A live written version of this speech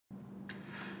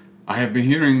I have been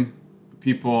hearing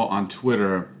people on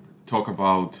Twitter talk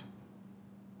about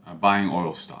buying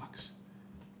oil stocks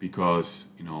because,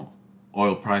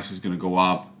 oil price is going to go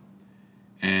up,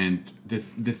 and the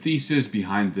thesis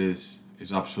behind this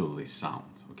is absolutely sound,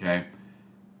 okay?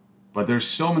 But there's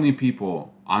so many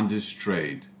people on this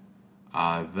trade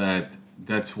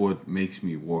that's what makes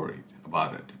me worried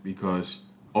about it, because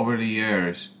over the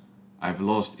years I've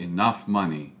lost enough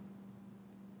money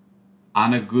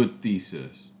on a good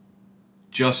thesis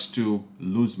just to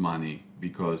lose money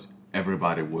because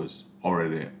everybody was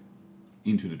already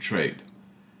into the trade.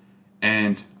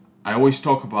 And I always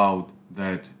talk about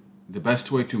that the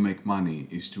best way to make money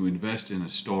is to invest in a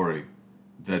story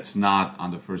that's not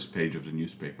on the first page of the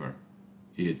newspaper.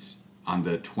 It's on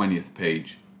the 20th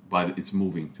page, but it's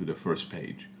moving to the first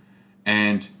page.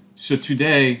 And so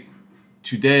today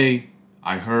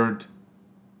I heard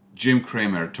Jim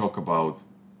Cramer talk about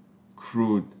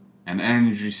crude and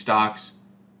energy stocks,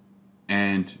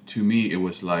 and to me it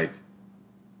was like,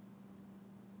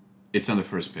 it's on the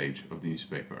first page of the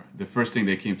newspaper. The first thing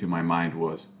that came to my mind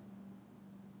was,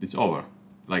 it's over.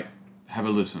 Like, have a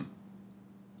listen.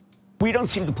 We don't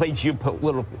seem to play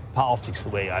geopolitical politics the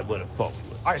way I would have thought we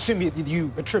would. I assume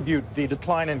you attribute the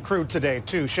decline in crude today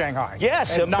to Shanghai.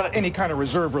 Yes. And not any kind of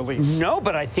reserve release. No,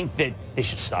 but I think that they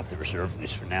should stop the reserve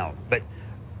release for now. But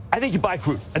I think you buy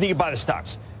crude. I think you buy the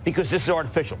stocks because this is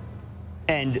artificial.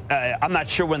 And I'm not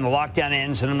sure when the lockdown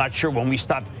ends, and I'm not sure when we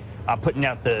stop putting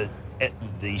out the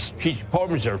strategic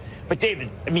petroleum reserve. But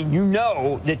David, I mean, you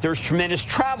know that there's tremendous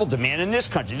travel demand in this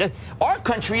country. Our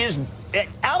country is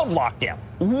out of lockdown,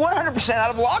 100% out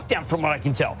of lockdown from what I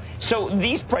can tell. So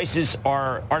these prices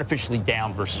are artificially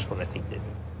down versus what I think they do.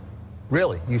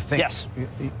 Really? You think? Yes.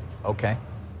 Okay.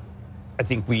 I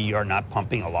think we are not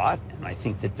pumping a lot, and I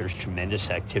think that there's tremendous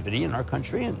activity in our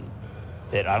country, and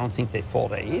that I don't think they fall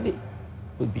to 80. It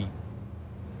would be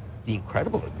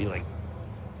incredible. It would be like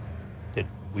that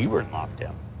we were in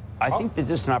lockdown. I think that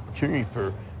this is an opportunity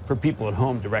for people at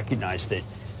home to recognize that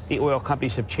the oil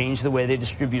companies have changed the way they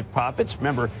distribute profits.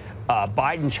 Remember,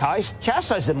 Biden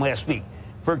chastised them last week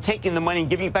for taking the money and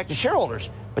giving it back to shareholders,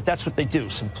 but that's what they do.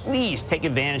 So please take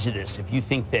advantage of this if you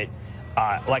think that,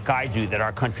 like I do, that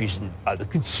our country's, the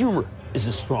consumer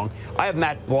isn't strong. I have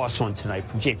Matt Boss on tonight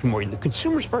from JP Morgan. The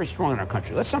consumer's very strong in our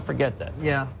country. Let's not forget that.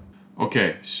 Yeah.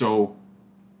 Okay, so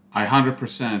I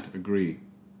 100% agree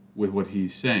with what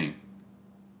he's saying,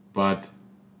 but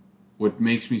what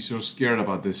makes me so scared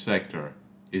about this sector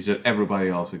is that everybody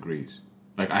else agrees.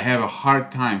 Like, I have a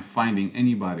hard time finding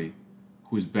anybody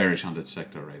who is bearish on that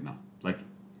sector right now. Like,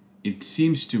 it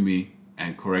seems to me,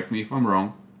 and correct me if I'm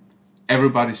wrong,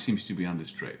 everybody seems to be on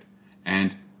this trade.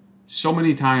 And so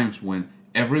many times when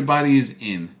everybody is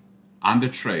in on the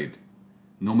trade,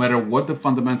 no matter what the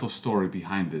fundamental story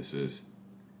behind this is,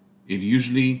 it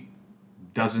usually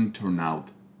doesn't turn out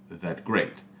that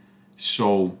great.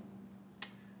 So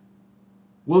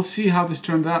we'll see how this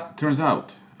turns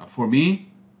out. For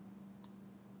me,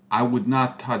 I would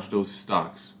not touch those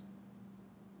stocks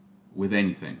with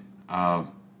anything. I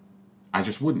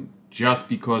just wouldn't, just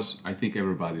because I think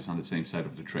everybody's on the same side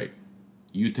of the trade.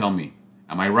 You tell me,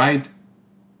 am I right?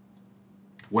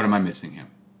 What am I missing here?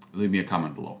 Leave me a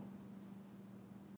comment below.